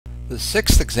The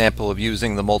sixth example of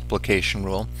using the multiplication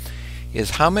rule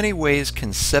is how many ways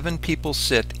can 7 people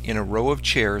sit in a row of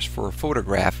chairs for a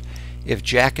photograph if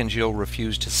Jack and Jill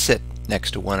refuse to sit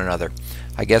next to one another?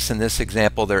 I guess in this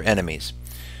example they're enemies.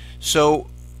 So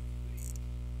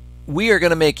we are going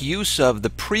to make use of the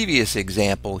previous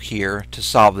example here to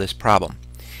solve this problem.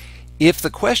 If the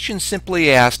question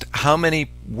simply asked how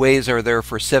many ways are there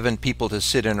for 7 people to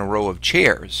sit in a row of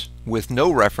chairs with no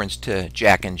reference to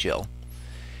Jack and Jill,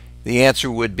 the answer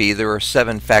would be there are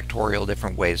 7 factorial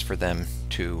different ways for them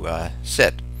to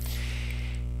sit.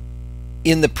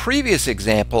 In the previous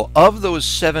example, of those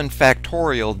 7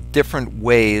 factorial different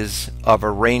ways of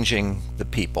arranging the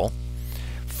people,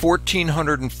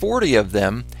 1,440 of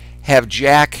them have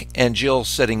Jack and Jill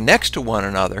sitting next to one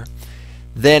another.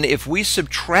 Then if we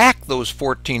subtract those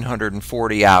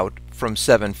 1,440 out from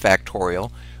 7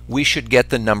 factorial, we should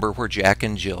get the number where Jack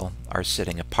and Jill are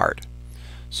sitting apart.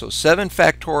 So 7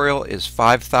 factorial is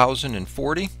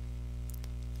 5,040.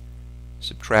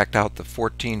 Subtract out the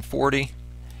 1,440,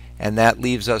 and that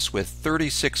leaves us with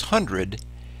 3,600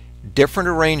 different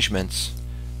arrangements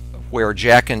where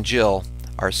Jack and Jill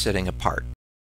are sitting apart.